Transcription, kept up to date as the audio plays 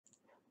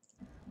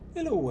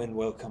Hello and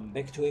welcome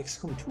back to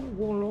XCOM2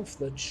 War of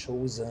the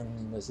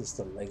Chosen. This is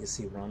the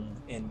Legacy run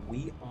and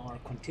we are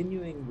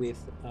continuing with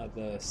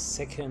the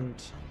second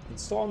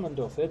installment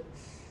of it.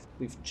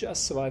 We've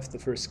just survived the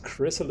first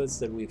chrysalids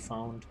that we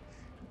found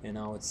and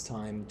now it's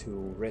time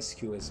to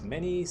rescue as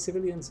many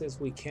civilians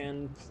as we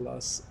can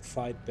plus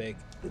fight back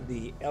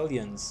the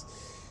aliens.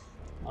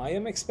 I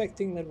am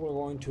expecting that we're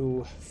going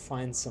to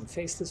find some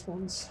faceless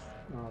ones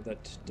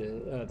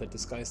that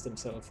disguise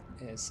themselves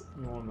as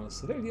normal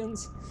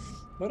civilians.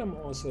 But I'm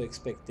also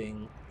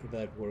expecting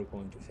that we're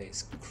going to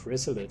face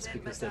chrysalids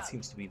because that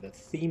seems to be the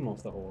theme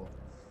of the whole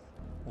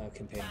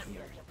campaign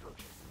here.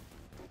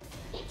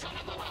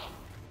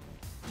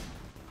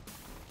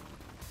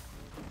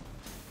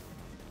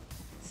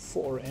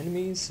 4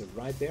 enemies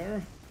right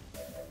there,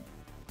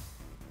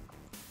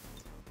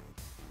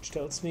 which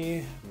tells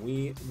me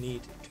we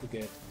need to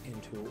get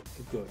into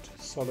a good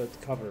solid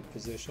cover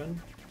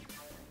position,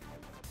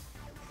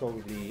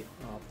 probably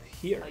up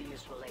here.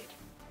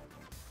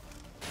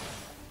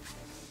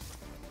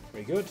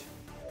 Very good.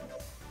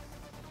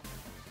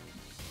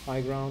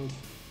 High ground.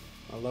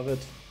 I love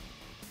it.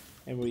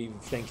 And we're even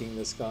flanking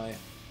this guy.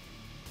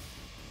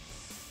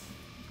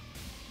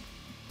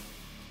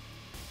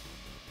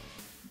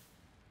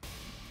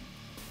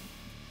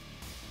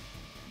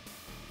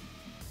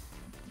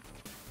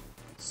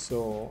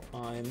 So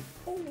I'm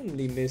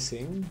only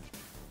missing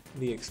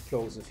the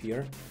explosive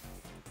here.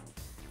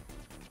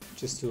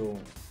 Just to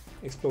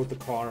explode the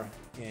car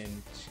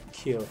and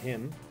kill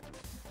him.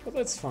 But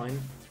that's fine.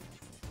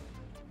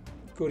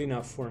 Good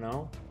enough for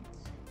now.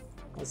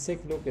 Let's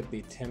take a look at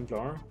the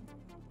Templar.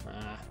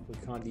 We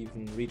can't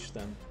even reach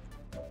them.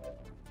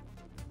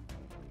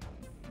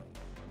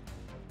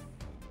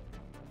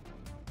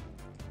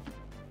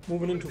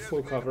 Moving into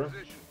full cover.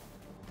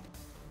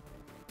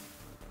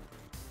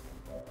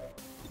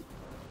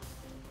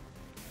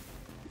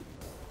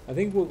 I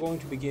think we're going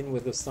to begin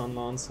with the Stun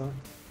Lancer,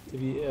 to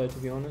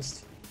be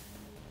honest.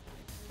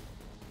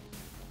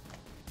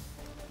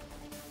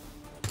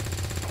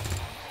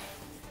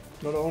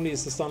 Not only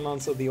is the Stun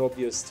Lancer the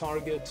obvious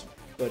target,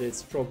 but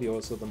it's probably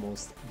also the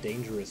most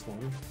dangerous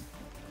one.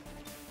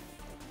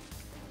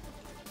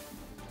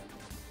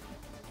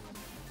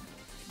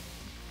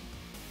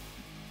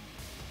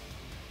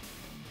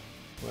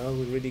 Well,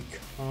 we really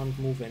can't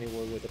move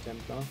anywhere with the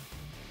Templar.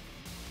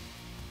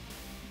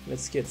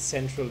 Let's get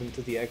central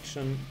into the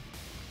action.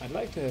 I'd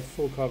like to have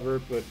full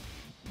cover, but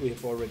we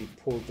have already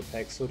pulled the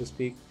pack, so to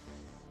speak.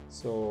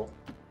 So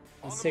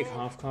let's take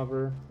half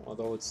cover,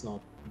 although it's not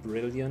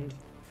brilliant.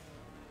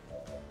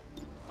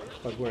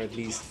 But we're at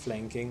least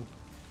flanking.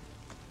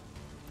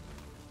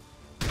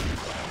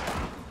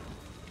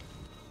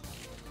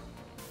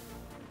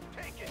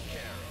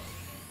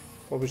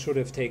 Probably should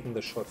have taken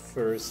the shot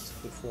first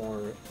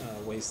before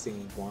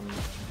wasting one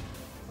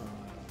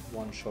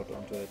shot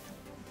onto it.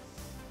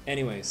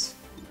 Anyways,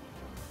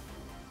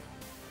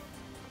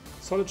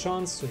 solid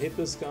chance to hit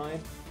this guy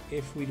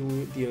if we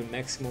do deal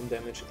maximum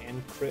damage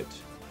and crit,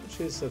 which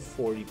is a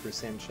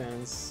 40%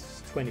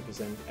 chance,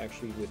 20%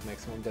 actually with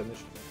maximum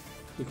damage.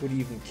 We could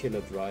even kill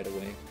it right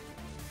away.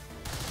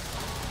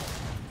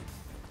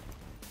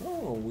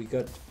 Oh, we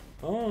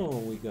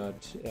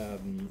got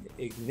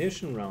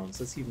ignition rounds.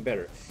 That's even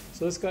better.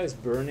 So this guy's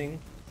burning.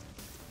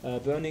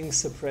 Burning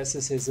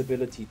suppresses his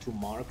ability to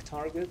mark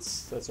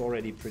targets. That's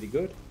already pretty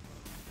good.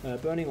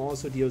 Burning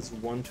also deals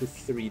 1 to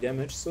 3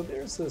 damage, so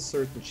there's a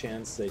certain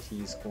chance that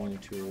he's going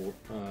to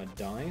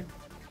die.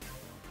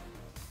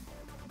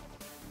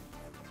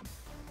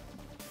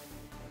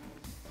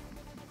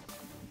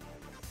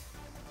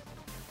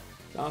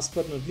 Last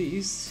but not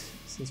least,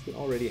 since we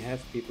already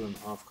have people in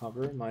half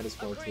cover, might as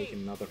well take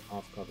another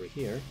half cover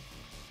here.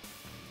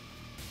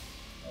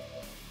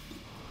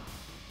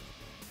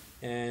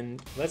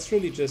 And that's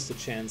really just a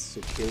chance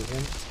to kill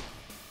him.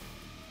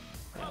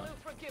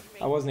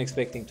 I wasn't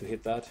expecting to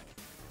hit that.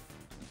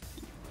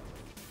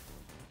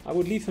 I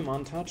would leave him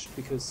untouched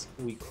because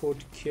we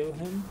could kill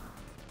him.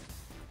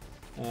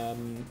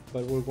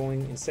 But we're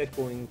instead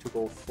going to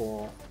go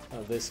for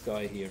this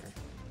guy here.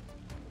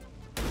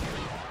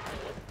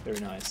 Very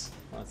nice.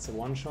 That's a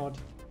one shot.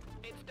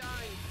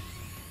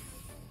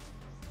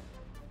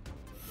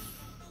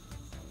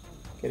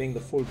 Getting the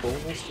full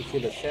bonus to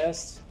kill it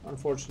fast.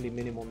 Unfortunately,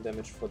 minimum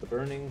damage for the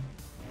burning.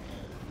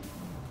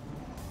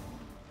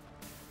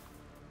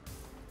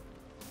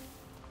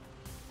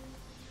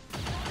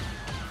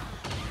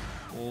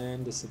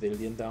 And the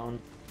civilian down.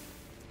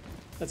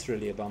 That's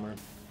really a bummer.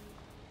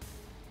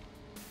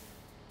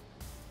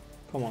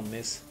 Come on,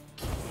 miss.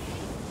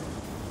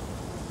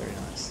 Very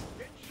nice.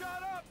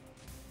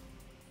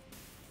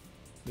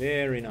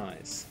 Very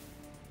nice.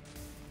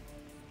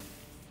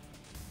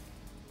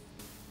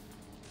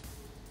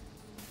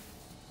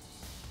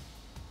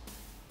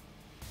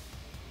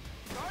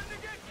 Starting to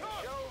get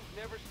cooked! Show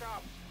never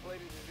stops,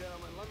 ladies and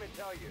gentlemen. Let me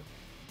tell you,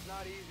 it's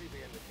not easy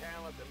being the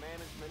talent, the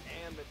management,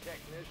 and the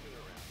technician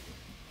around here.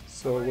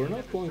 So we're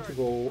not going to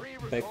go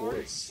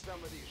backwards.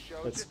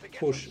 Let's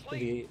push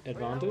the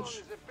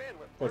advantage.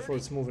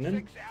 Bradford's moving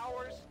in.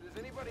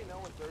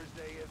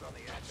 Thursday is on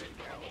the advent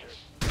calendar.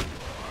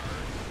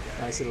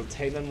 Nice little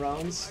tail end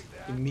rounds,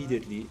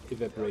 immediately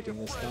evaporating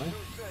this guy.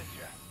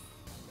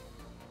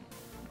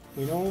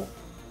 We know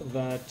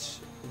that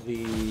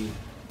the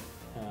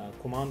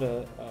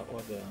commander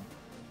or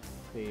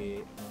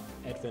the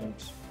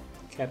Advent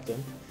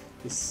captain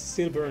is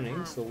still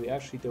burning, so we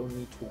actually don't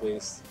need to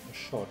waste a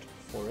shot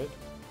for it.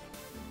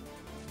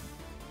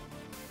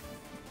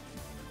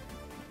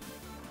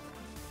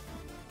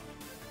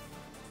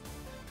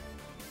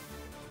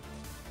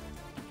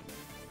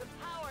 The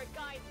power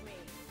guides me.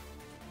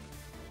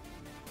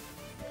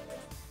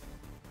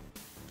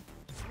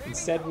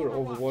 Instead, we're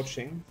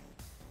overwatching.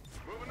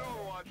 Moving to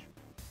Overwatch.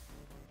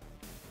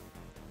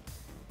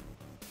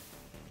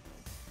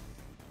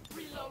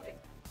 Reloading.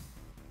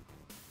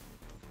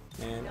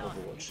 And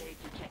Overwatch.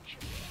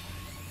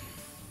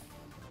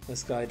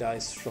 This guy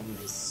dies from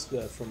his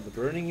from the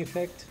burning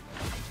effect.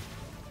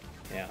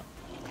 Yeah.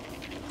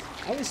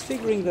 I was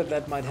figuring that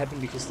that might happen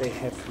because they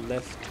have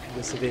left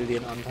the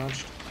civilian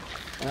untouched,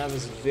 and I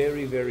was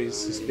very, very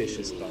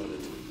suspicious about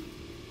it.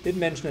 Didn't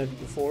mention it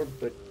before,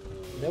 but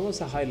there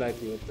was a high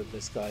likelihood that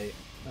this guy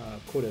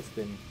could have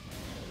been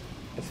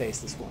a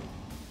faceless one.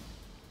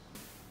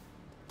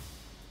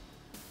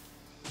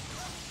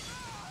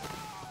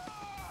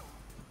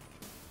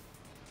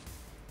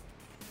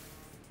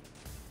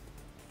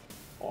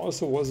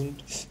 Also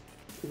wasn't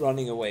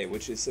running away,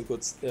 which is a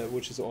good,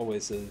 which is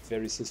always a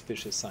very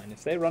suspicious sign.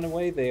 If they run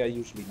away, they are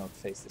usually not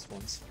faceless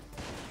ones.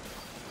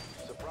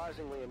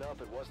 Surprisingly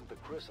enough, it wasn't the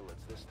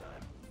chrysalids this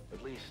time.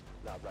 At least,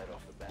 not right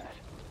off the bat.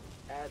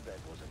 Advent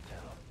was in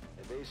town,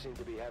 and they seem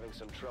to be having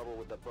some trouble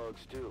with the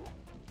bugs too.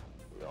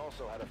 We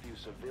also had a few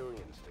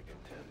civilians to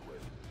contend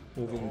with.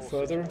 Moving the whole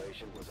further.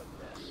 situation was a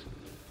mess.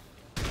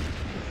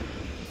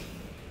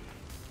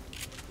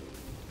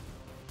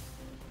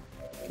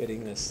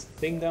 Getting this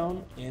thing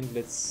down, and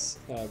let's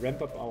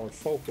ramp up our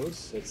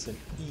focus. It's an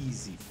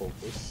easy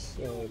focus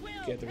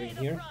gathering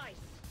here.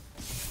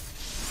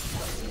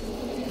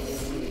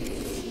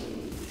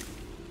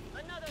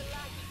 Another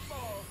last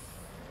fall.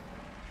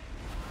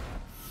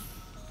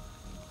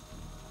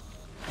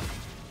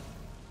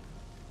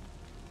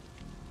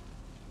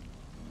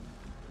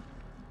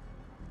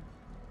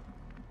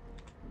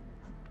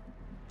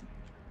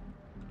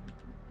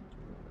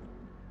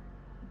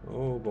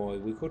 Oh boy,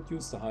 we could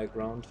use the high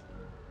ground.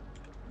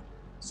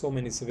 So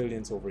many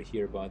civilians over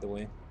here, by the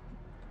way.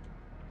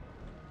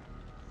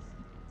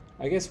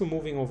 I guess we're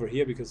moving over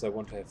here because I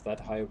want to have that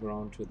high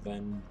ground to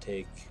then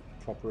take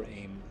proper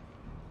aim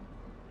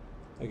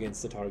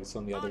against the targets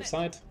on the other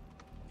side.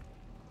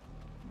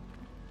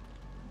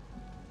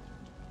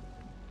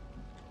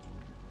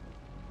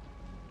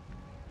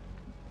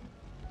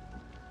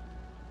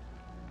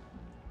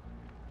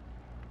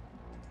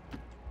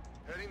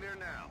 Heading there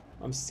now.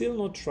 I'm still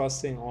not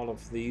trusting all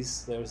of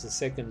these. There's a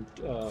second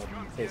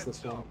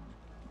faceless one.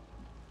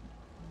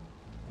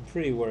 I'm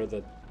pretty aware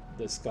that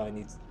this guy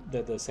needs,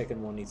 that the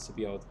second one needs to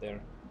be out there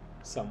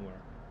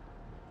somewhere.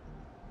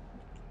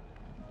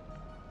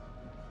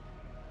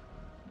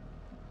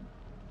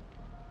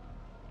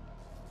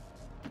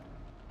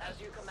 As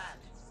you command.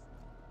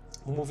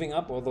 Moving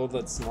up, although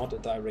that's not a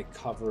direct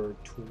cover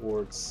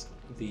towards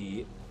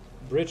the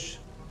bridge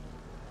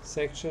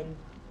section,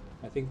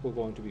 I think we're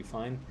going to be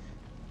fine.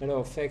 Matter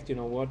of fact, you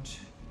know what?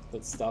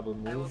 Let's double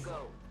move.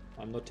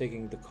 I'm not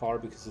taking the car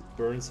because it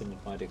burns and it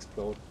might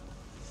explode.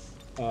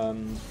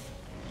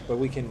 But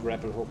we can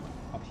grapple hook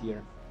up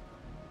here.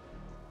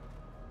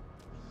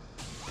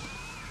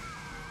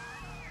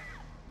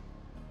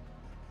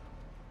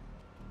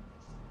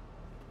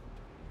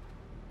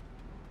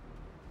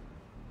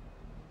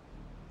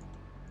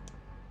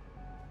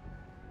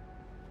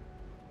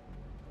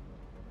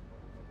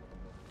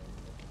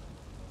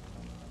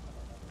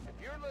 If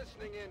you're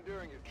listening in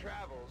during your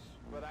travels,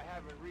 but I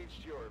haven't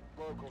reached your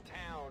local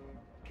town,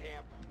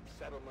 camp,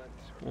 settlement,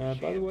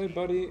 By the way,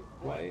 buddy,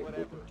 Whatever why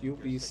would you your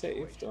be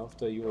situation. saved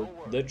after you're Don't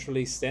worry.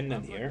 literally standing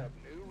I'm putting here? up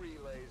new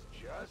relays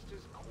just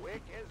as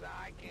quick as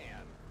I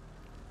can.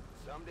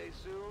 Someday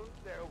soon,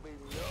 there'll be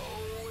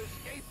no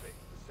escaping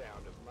the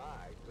sound of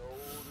my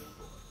golden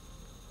voice.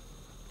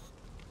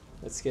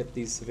 Let's get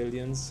these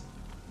civilians.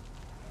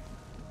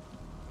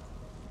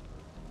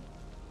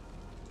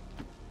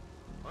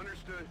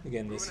 Understood.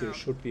 Again, this Moving here out.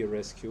 should be a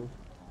rescue.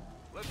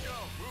 Let's go.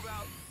 Move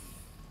out.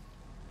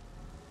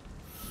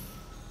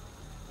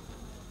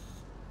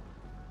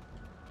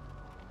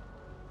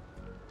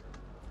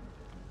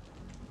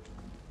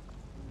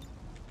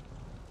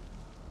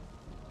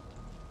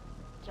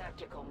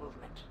 Tactical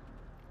movement.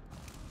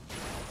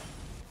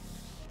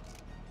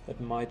 That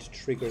might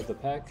trigger the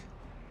pack.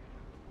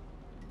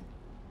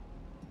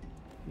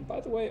 And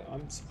by the way,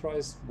 I'm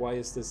surprised, why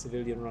is the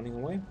civilian running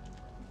away?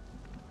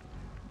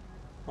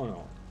 Oh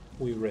no,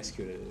 we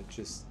rescued it, it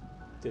just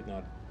did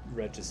not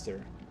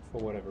register for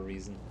whatever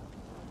reason.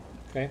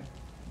 Okay.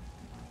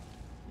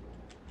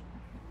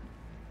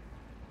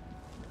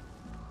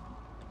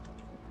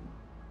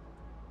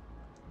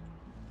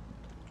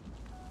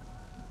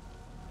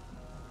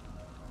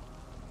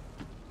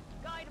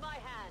 Guide my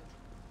hand.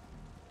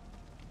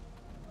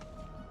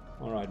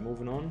 Alright,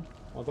 moving on.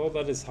 Although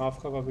that is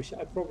half cover,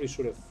 I probably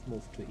should have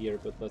moved to here,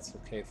 but that's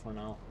okay for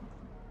now.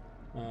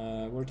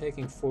 We're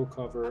taking full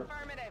cover.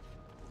 Affirmative.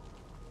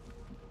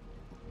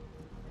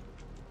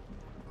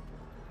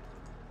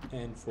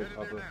 And full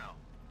cover.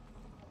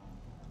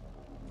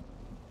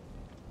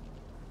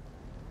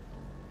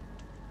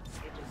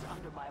 It is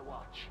under my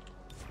watch.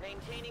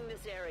 Maintaining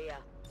this area.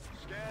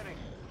 Scanning.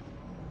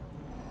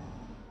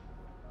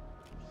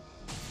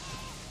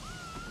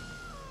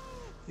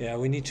 Yeah,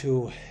 we need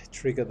to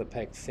trigger the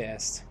pack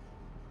fast.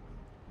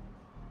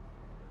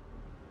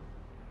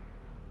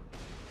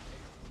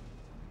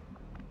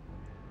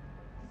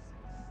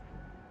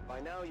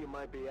 By now you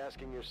might be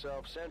asking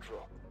yourself,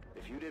 Central,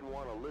 if you didn't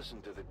want to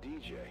listen to the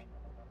DJ,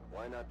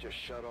 why not just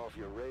shut off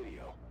your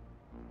radio?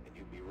 And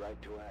you'd be right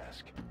to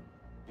ask.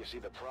 You see,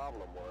 the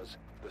problem was,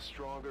 the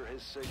stronger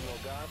his signal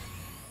got,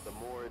 the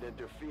more it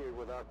interfered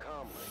with our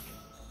comm link.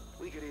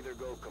 We could either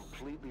go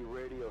completely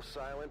radio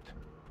silent,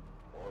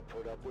 or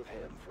put up with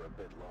him for a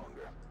bit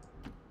longer.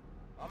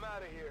 I'm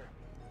out of here.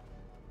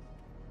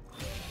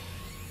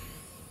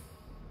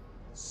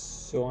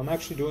 So I'm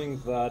actually doing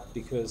that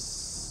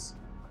because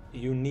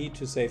you need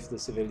to save the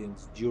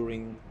civilians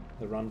during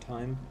the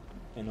runtime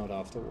and not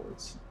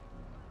afterwards.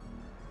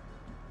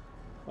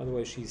 By the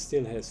way, she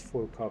still has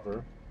full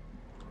cover,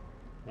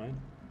 right?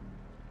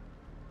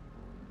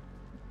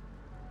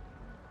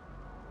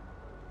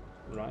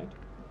 Right?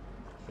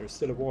 There's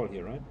still a wall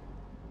here, right?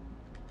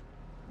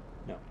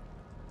 No,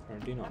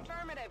 apparently not.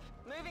 Affirmative.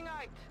 Moving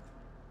out.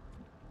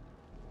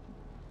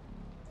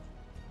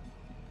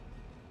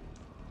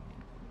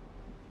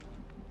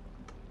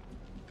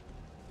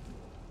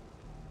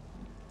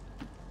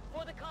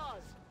 For the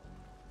cause.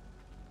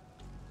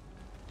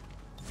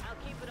 I'll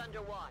keep it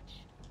under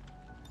watch.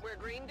 We're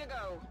green to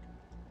go.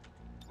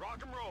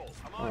 Rock and roll.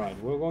 I'm on. Alright,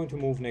 we're going to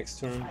move next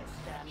turn. I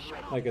stand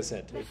ready. Like I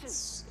said,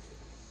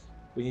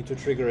 we need to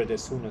trigger it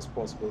as soon as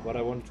possible, but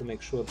I wanted to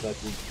make sure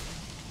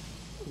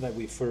that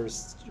we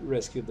first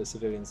rescue the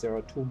civilians. There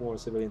are 2 more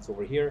civilians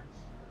over here,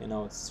 and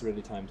now it's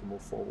really time to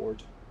move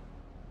forward.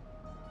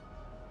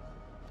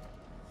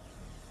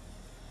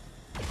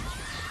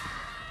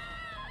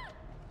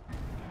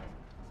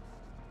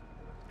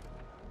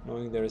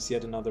 Knowing there is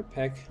yet another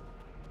pack.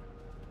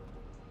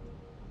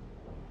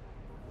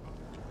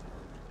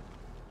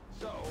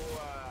 So,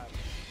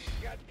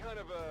 got kind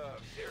of a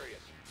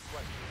serious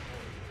question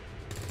for you.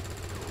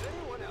 Does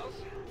anyone else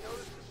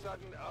notice a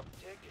sudden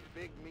uptick in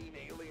big, mean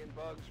alien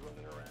bugs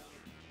running around?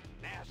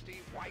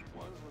 Nasty, white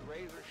ones with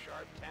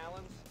razor-sharp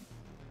talons?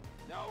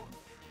 No?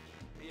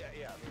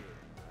 Yeah,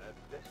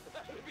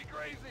 that'd be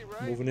crazy,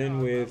 right? Moving in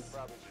No, with I'm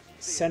probably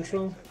just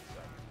Central. seeing it.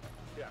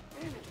 Yeah.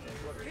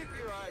 Well, keep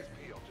your eyes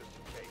peeled just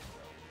in case,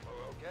 though.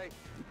 Oh, okay?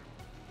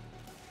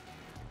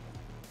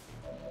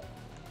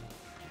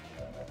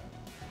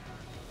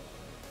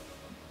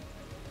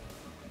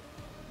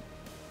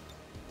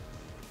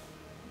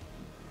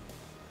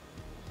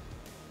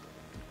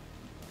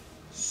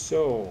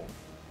 So,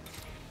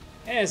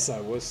 as I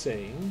was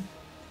saying,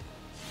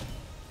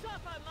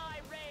 Suffer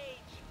my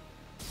rage.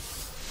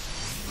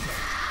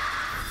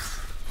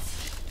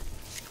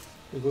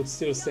 we could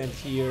still stand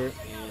here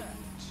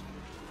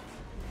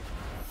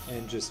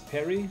and just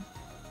parry,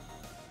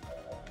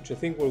 which I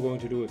think we're going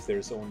to do if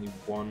there's only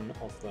one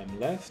of them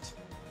left.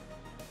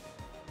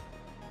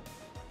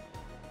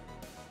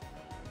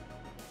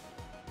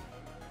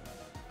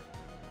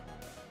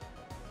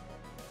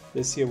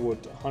 This here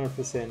would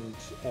 100%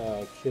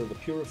 kill the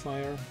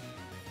purifier.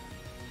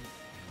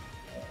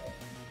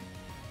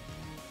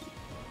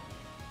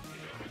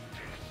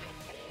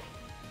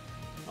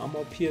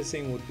 Armor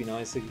piercing would be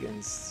nice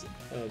against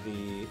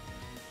the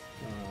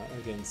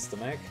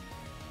mech.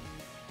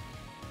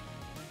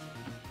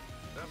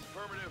 That's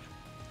affirmative.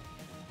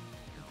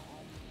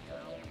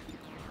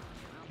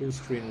 Blue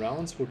screen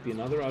rounds would be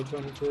another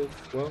alternative.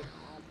 Well,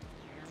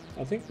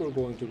 I think we're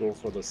going to go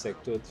for the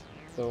sectored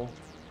though.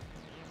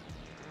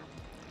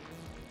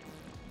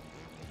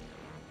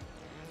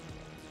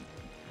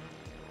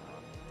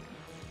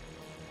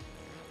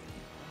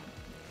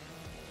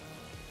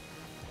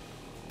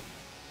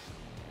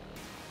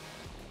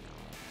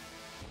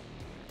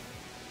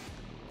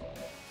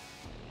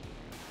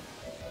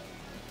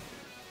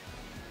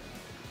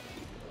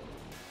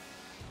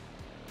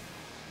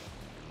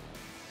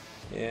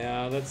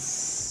 Yeah,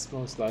 that's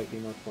most likely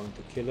not going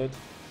to kill it.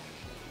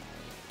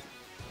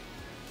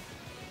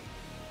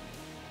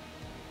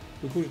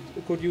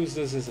 We could use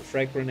this as a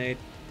frag grenade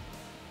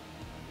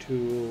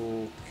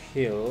to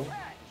kill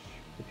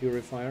the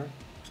purifier.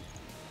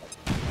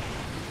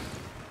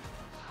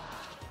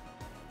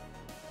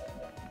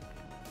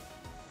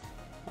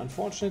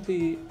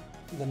 Unfortunately,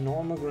 the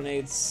normal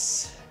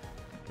grenades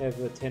have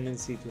a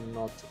tendency to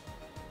not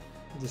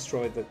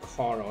destroy the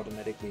car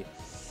automatically.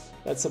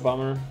 That's a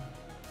bummer.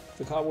 If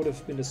the car would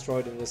have been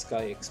destroyed and this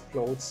guy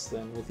explodes,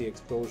 then with the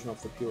explosion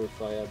of the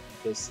purifier,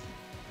 this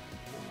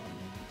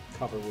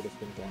cover would have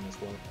been gone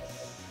as well.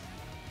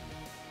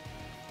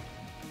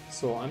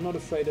 So I'm not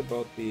afraid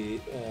about the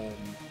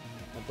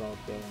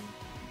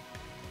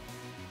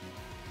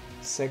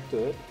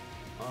sector.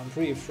 I'm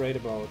pretty afraid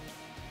about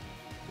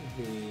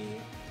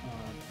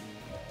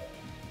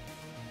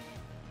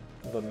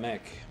the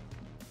mech.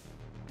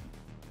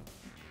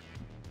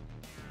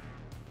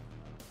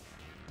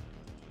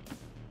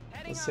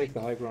 Let's take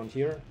the high ground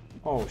here.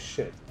 Oh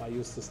shit, I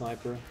used the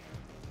sniper.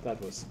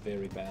 That was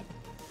very bad.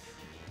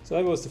 So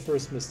that was the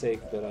first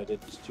mistake that I did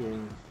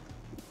during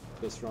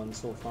this run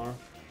so far.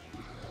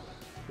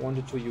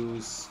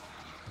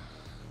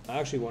 I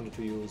actually wanted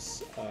to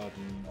use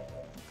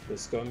the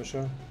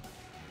skirmisher,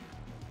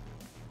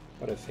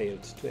 but I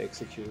failed to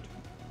execute.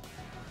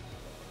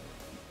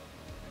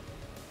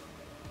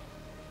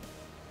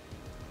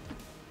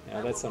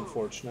 Yeah, that's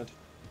unfortunate.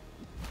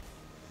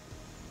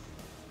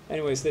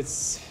 Anyways,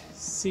 let's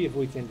see if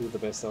we can do the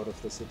best out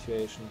of the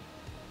situation.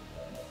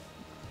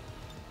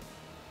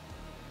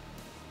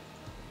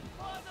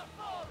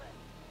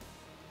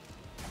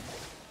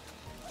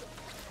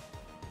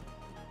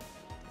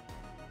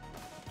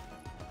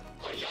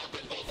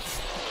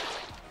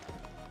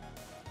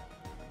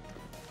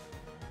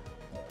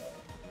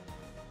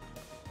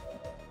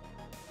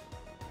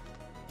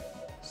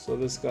 So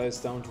this guy's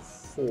down to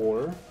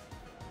 4.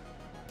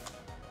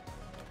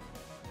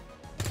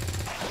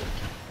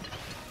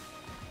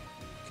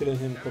 Killing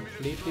him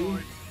completely.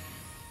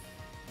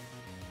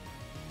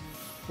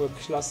 We're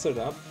clustered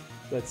up.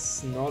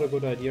 That's not a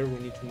good idea. We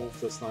need to move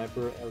the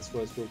sniper,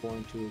 elsewise we're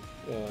going to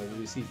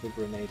receive a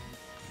grenade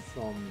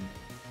from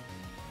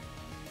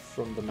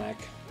the mech.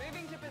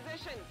 Moving to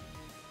position.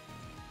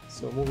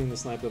 So moving the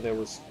sniper there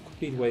was a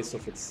complete waste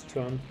of its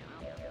turn.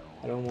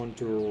 I don't want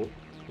to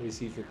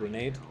receive a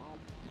grenade.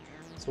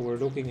 So we're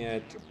looking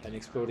at an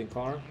exploding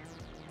car.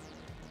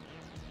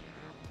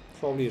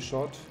 Probably a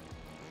shot,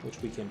 which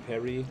we can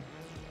parry,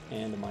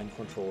 and a mind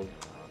control,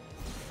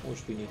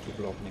 which we need to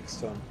block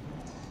next turn.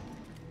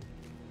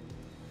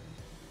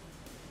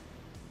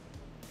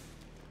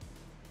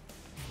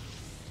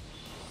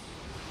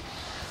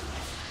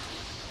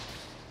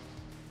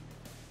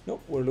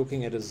 Nope, we're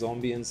looking at a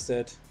zombie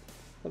instead,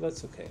 but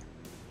that's okay.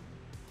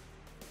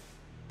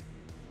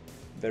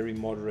 Very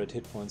moderate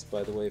hit points,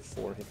 by the way,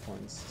 4 hit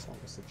points, it's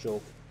almost a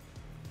joke.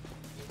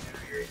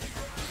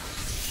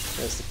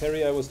 There's the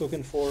parry I was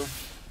looking for.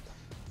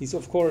 He's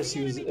of course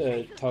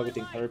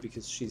targeting her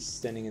because she's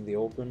standing in the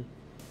open,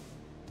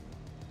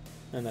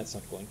 and that's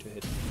not going to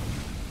hit.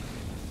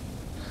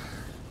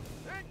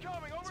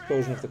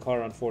 Explosion of the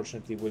car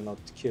unfortunately will not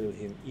kill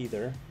him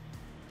either.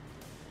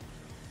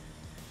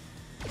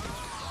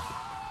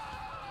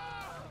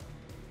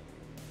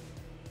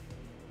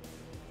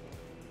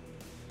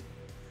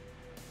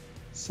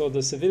 So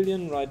the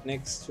civilian right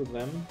next to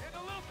them.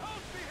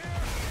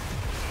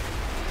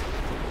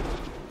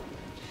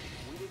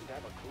 We didn't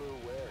have a clue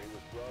where he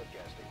was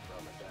broadcasting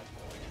from at that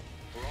point.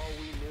 For all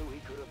we knew, he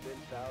could have been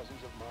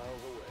thousands of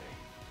miles away.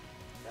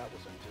 That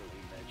was until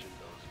we mentioned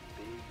those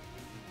big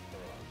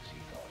bugs he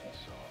thought he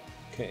saw.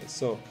 Okay,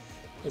 so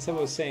as I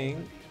was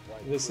saying,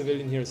 the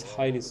civilian here is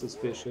highly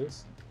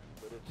suspicious.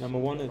 Number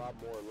one, it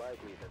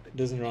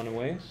doesn't run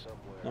away.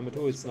 Number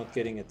two, it's not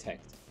getting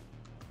attacked.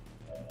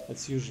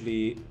 That's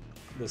usually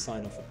the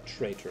sign of a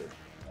traitor.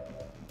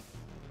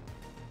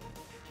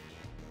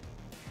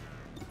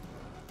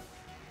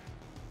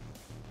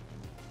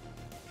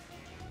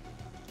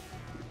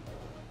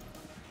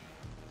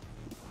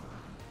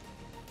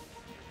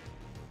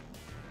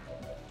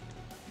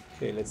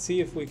 Okay, let's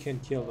see if we can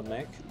kill the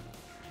mech.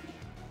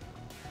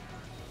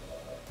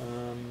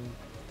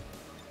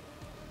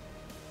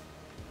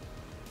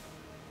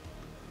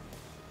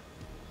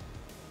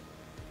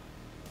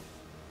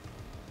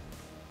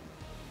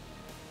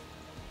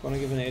 Gonna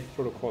give an 8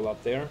 protocol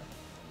up there.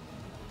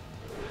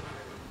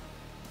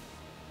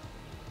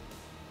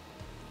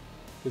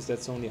 Because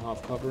that's only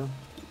half cover.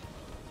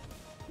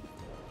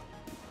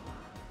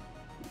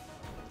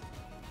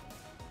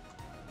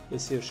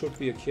 This here should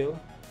be a kill.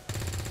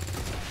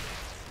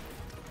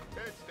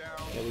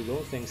 There we go,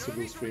 thanks to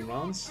those 3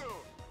 rounds.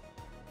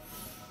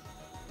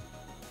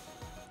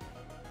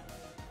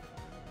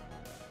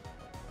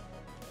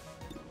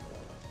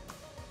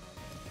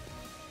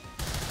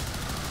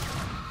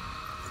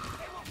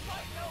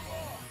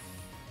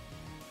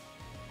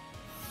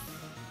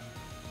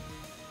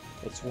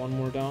 That's 1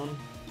 more down.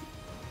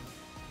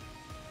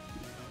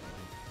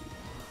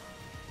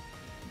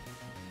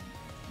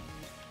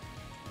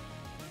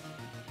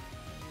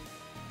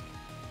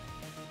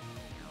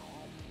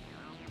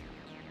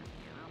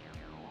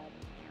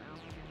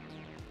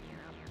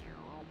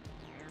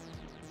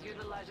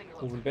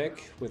 Moving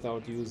back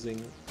without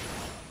using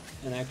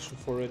an action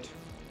for it.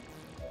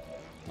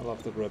 I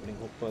love the grappling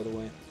hook, by the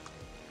way.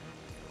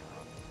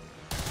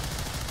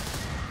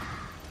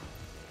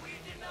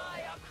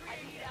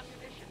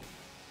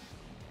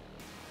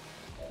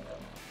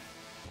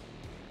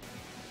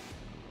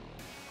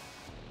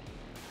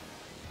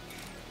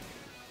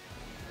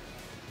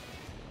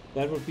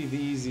 That would be the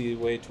easy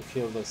way to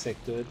kill the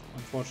sectoid.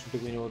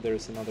 Unfortunately, we know there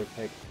is another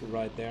pack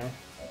right there.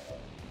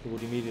 It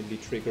would immediately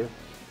trigger.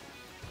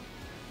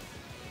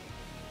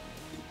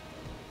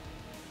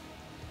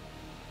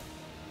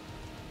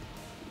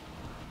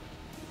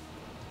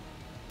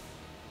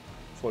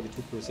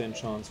 42%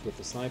 chance with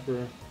the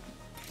sniper.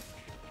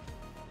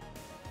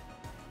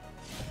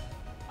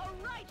 A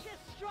righteous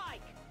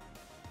strike.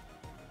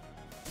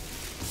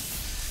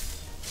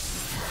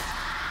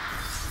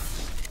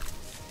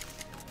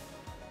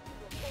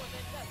 Will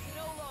torment us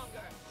no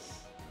longer.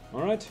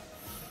 Alright.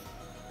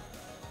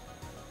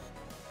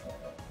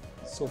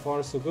 So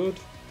far so good.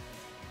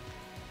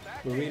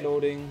 We're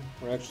reloading.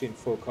 We're actually in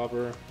full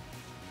cover.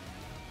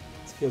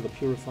 Let's kill the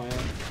purifier.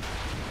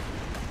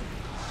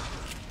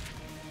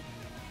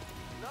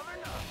 Another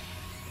knock.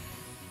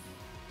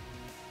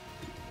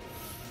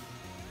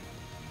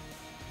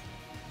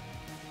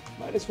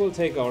 Might as well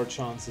take our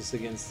chances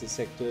against the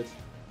sectoid.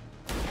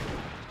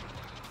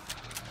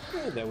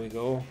 Yeah, there we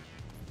go.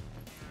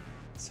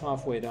 It's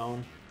halfway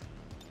down.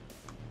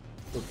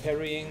 We're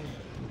parrying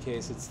in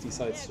case it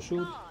decides to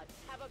shoot. Gods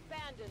have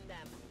abandoned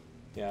them.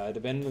 Yeah, it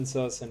abandons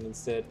us and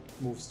instead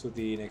moves to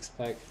the next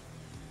pack.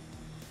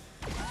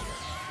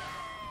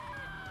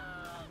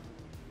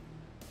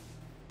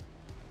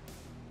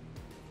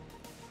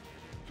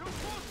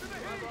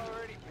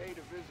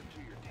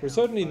 We're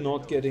certainly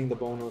not getting the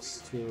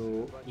bonus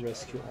to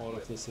rescue all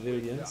of the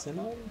civilians, and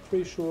I'm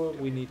pretty sure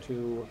we need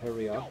to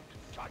hurry up,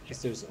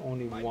 because there's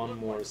only one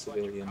more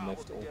civilian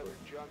left over.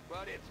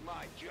 But it's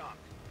my junk.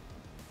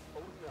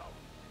 Oh no,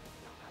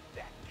 not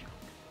that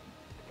junk.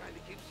 The kind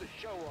that keeps the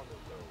show on the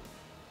road.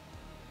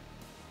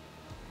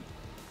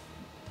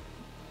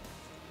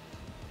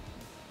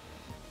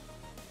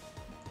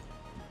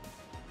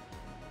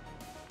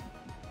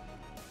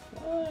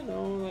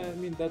 No, I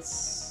mean,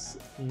 that's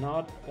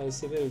not a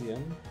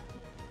civilian.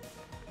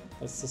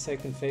 That's the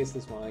second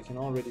faceless one, I can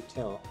already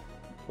tell.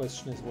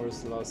 Question is,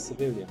 where's the last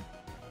civilian?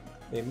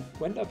 They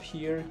went up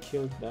here,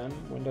 killed them,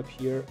 went up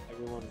here,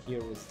 everyone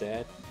here was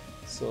dead.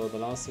 So the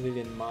last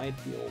civilian might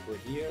be over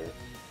here,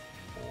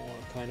 or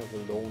kind of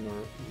a loner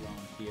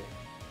around here.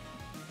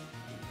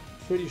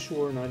 Pretty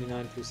sure,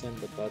 99%,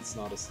 that that's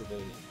not a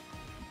civilian.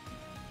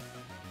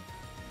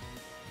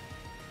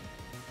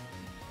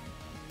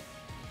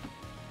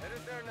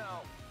 Headed there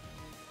now.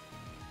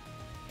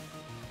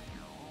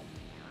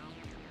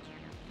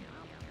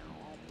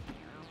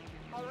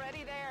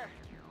 Already there.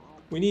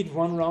 We need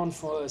one round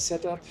for a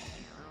setup.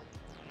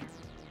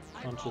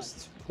 Can't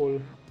just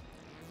pull.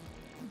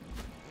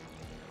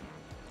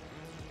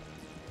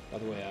 By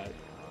the way, I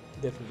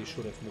definitely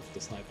should have moved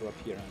the sniper up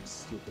here, I'm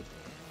stupid.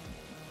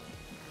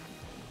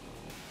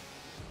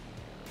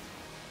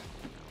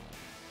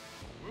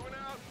 Moving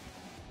out.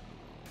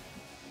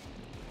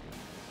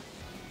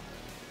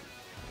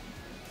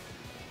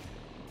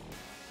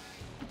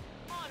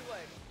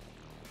 Onward.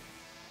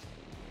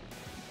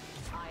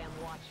 I am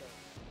watching.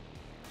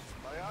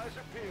 My eyes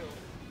are peeled.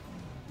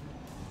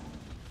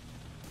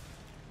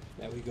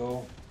 There we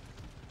go.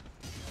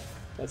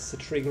 That's the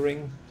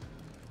triggering.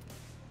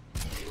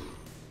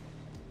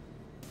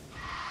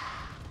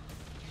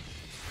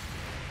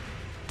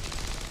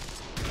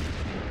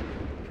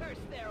 Curse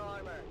their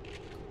armor.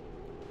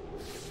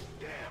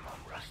 Damn,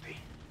 I'm rusty.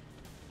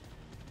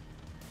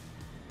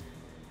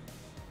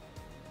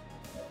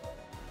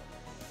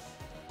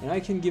 And I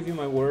can give you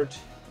my word,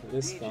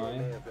 this DJ guy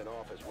may have been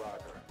off his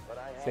rocker, but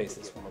I had Face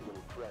to this give him one. a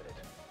little credit.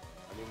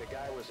 I mean, the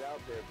guy was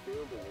out there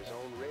building his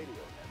own radio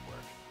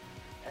network.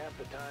 Half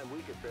the time,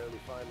 we could barely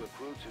find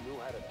recruits who knew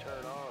how to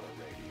turn on a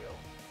radio.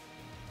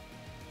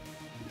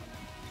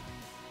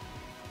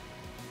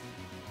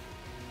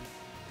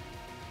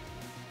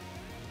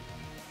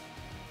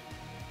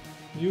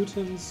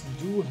 Mutants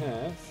do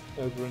have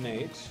a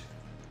grenade,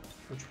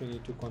 which we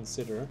need to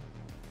consider.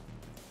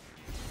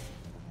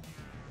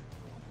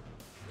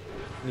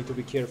 Need to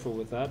be careful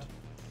with that.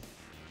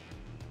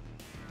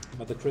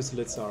 But the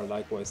chrysalids are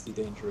likewise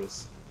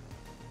dangerous.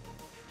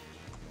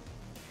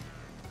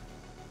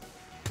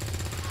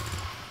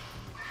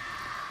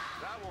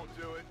 That won't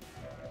do it.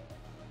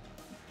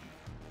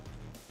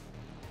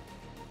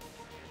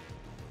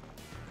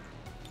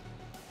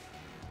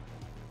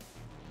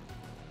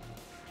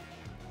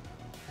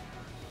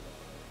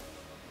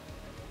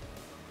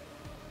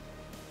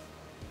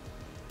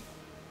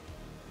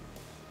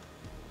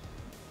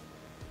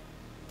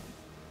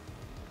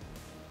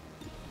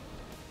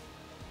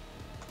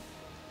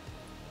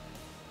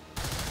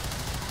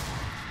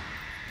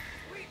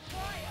 Sweet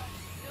fire!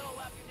 No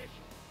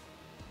ammunition.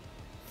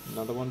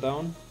 Another one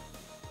down.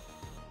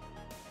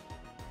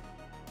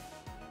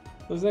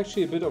 It was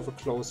actually a bit of a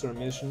closer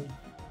mission.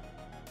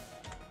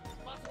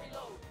 Must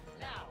reload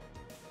now.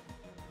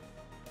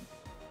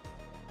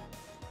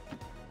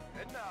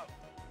 Heading out.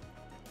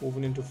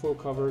 Moving into full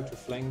cover to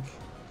flank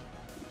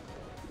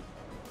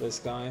this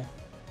guy.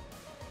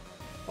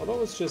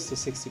 Although it's just a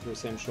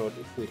 60% shot,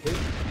 if we hit...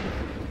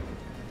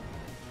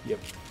 Yep.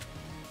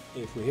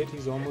 If we hit,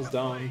 he's almost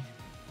down.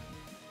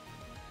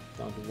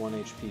 Down to 1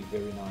 HP,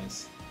 very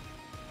nice.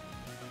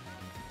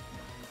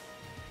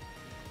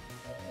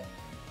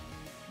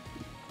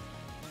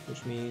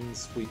 Which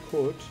means we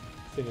could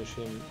finish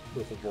him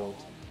with a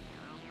vault.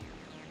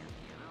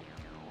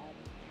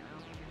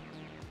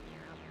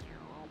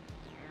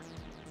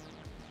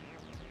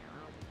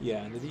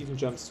 Yeah, and it even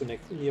jumps to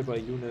nearby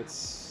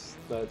units.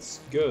 That's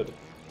good.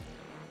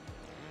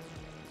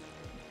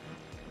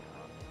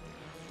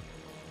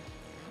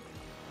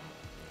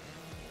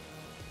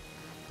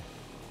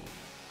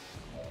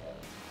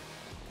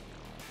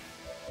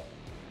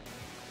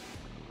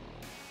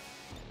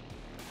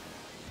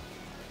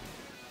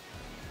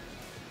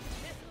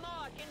 This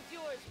mark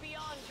endures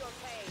beyond your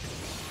pay.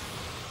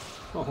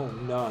 Oh,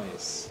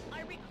 nice.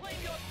 I reclaim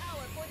your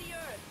power for the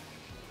earth.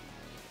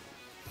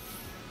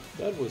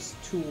 That was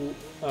two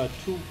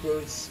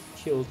birds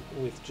killed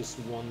with just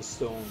one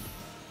stone.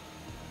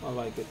 I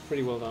like it.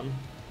 Pretty well done.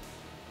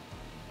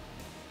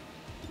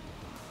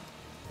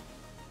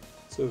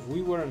 So if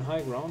we were in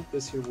high ground,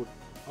 this here would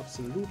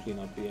absolutely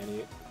not be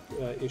any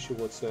issue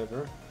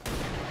whatsoever.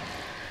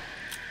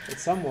 But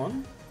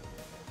someone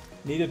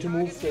needed to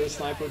move their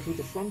sniper to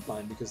the front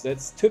line, because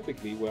that's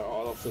typically where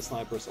all of the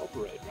snipers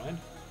operate, right?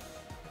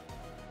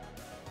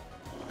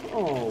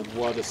 Oh,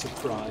 what a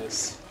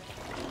surprise.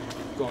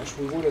 Gosh,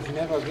 we would have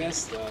never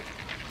guessed that.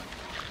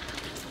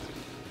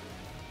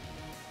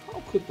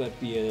 How could that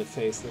be a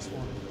faceless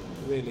one?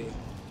 Really?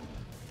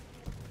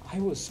 I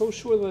was so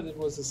sure that it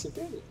was a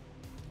civilian.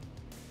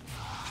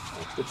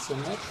 It's so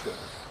natural.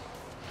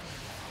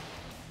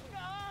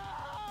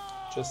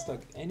 Just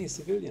like any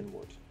civilian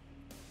would.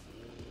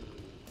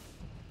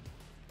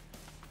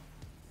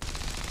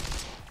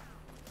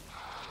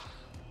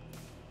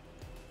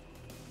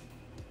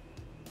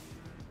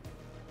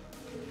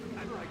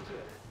 I'd like to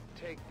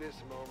take this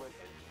moment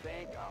and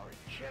thank our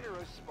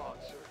generous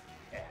sponsor,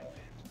 Advent.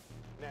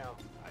 Now,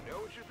 I know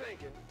what you're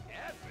thinking.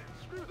 Advent,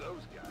 screw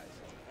those guys.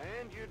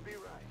 And you'd be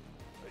right.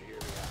 But hear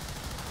me out.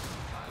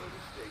 Pilot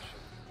station.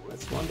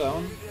 That's one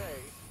down.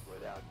 Today,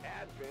 without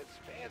Advent's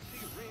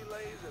fancy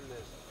relays and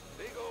this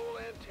big old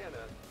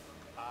antenna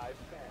I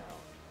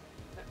found.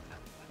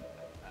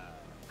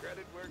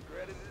 Credit where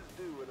credit is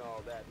due and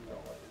all that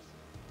noise.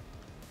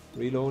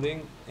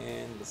 Reloading,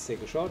 and let's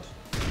take a shot.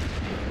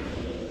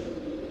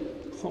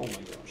 Oh my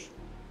gosh.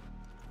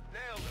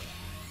 Nailed it.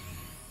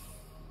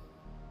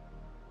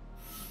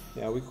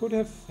 Yeah, we could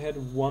have had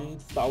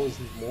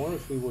 1,000 more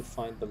if we would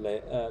find the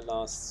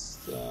last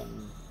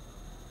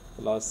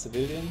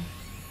civilian,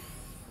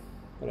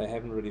 but I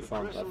haven't really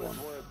found that one.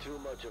 Chrysalids weren't too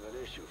much of an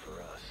issue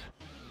for us,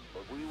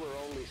 but we were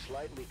only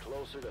slightly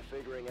closer to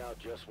figuring out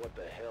just what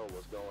the hell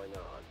was going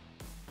on.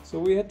 So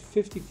we had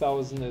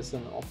 50,000 as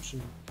an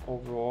option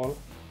overall,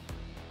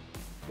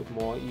 a bit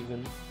more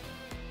even,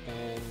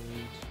 and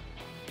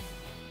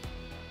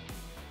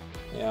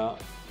yeah,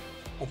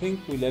 I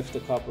think we left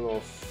a couple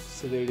of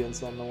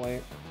civilians on the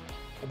way,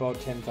 about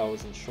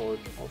 10,000 short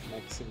of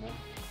maximum.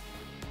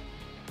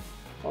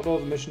 Although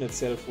the mission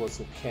itself was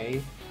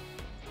okay,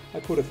 I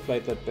could have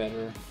played that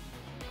better.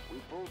 We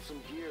pulled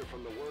some gear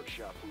from the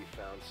workshop we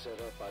found set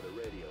up by the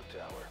radio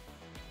tower.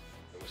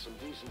 There was some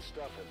decent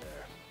stuff in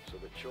there, so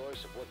the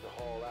choice of what to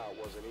haul out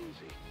wasn't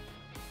easy.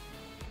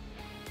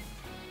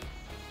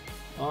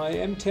 I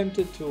am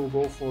tempted to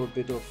go for a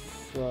bit of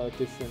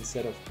different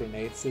set of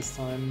grenades this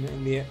time,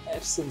 in the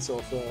absence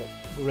of a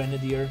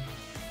grenadier.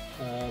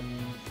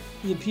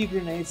 EMP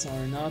grenades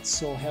are not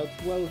so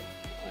helpful. Well,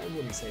 I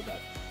wouldn't say that.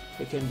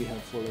 They can be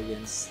helpful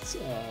against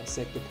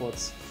sector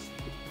pods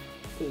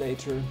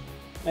later,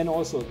 and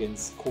also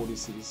against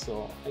codices,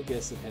 so I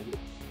guess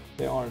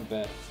they aren't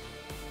bad.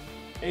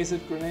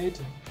 Acid grenade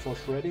for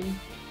shredding.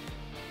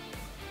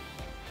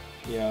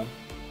 Yeah.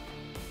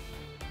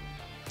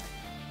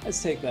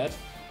 Let's take that,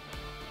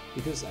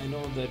 because I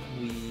know that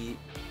we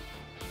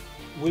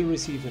will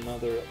receive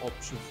another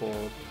option for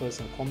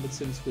personal combat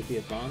sims with the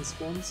advanced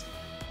ones,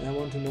 and I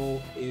want to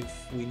know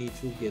if we need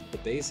to get the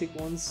basic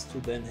ones to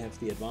then have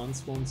the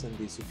advanced ones and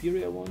the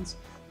superior ones,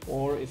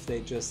 or if they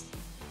just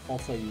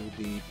offer you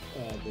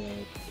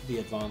the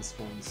advanced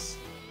ones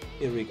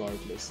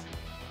irregardless.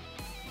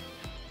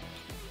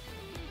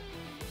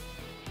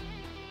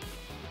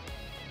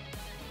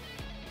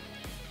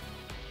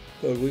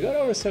 Good, we got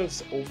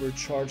ourselves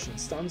overcharged and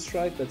stun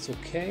strike, that's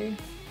okay.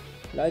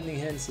 Lightning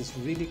hands is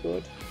really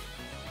good.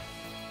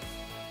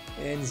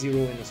 And zero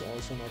in is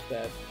also not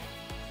bad.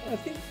 I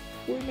think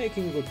we're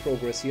making good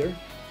progress here.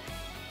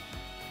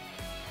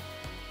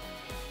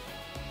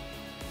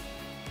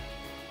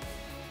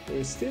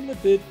 We're still a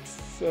bit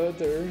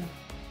further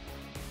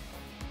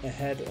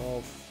ahead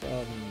of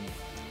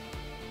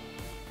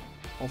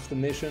the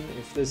mission.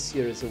 If this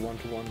here is a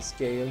 1-to-1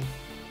 scale,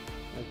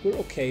 we're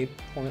okay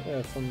from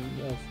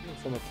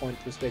a point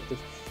perspective,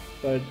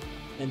 but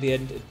in the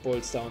end it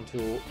boils down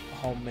to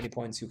how many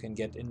points you can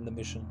get in the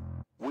mission.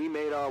 We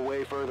made our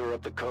way further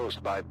up the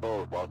coast by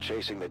boat while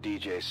chasing the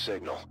DJ's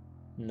signal.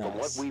 Nice. From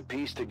what we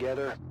pieced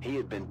together, he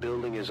had been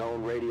building his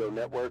own radio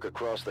network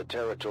across the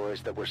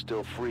territories that were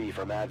still free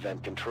from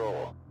Advent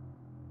control.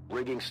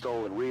 Rigging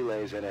stolen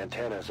relays and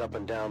antennas up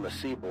and down the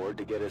seaboard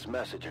to get his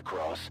message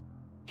across,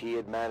 he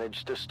had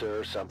managed to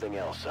stir something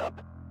else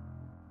up.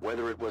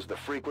 Whether it was the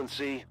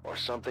frequency or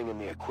something in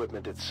the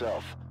equipment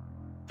itself,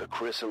 the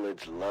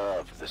chrysalids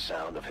loved the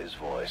sound of his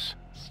voice.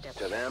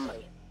 To them,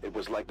 it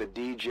was like the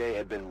DJ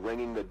had been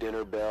ringing the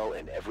dinner bell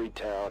in every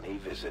town he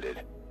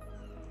visited.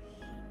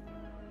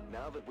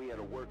 Now that we had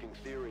a working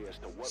theory as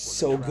to what was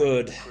So attracting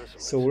good. the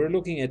chrysalids, So we're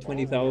looking at all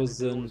we had to do was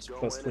 20,000 go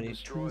plus in and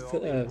destroy all the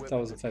equipment that PJ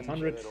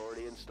 22,500. had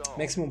already installed.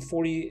 Maximum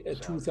Sounds easy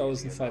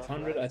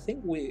 42,500. enough, I think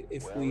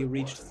if Well, we it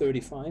reach wasn't.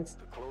 35,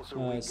 The closer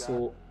we got,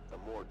 so the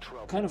more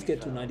trouble kind of we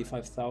get to found.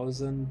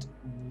 95,000,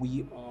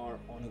 we are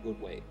on a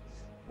good way.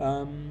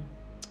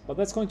 But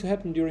that's going to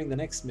happen during the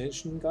next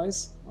mission,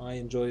 guys. I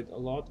enjoyed it a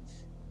lot,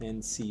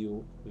 and see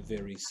you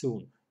very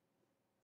soon.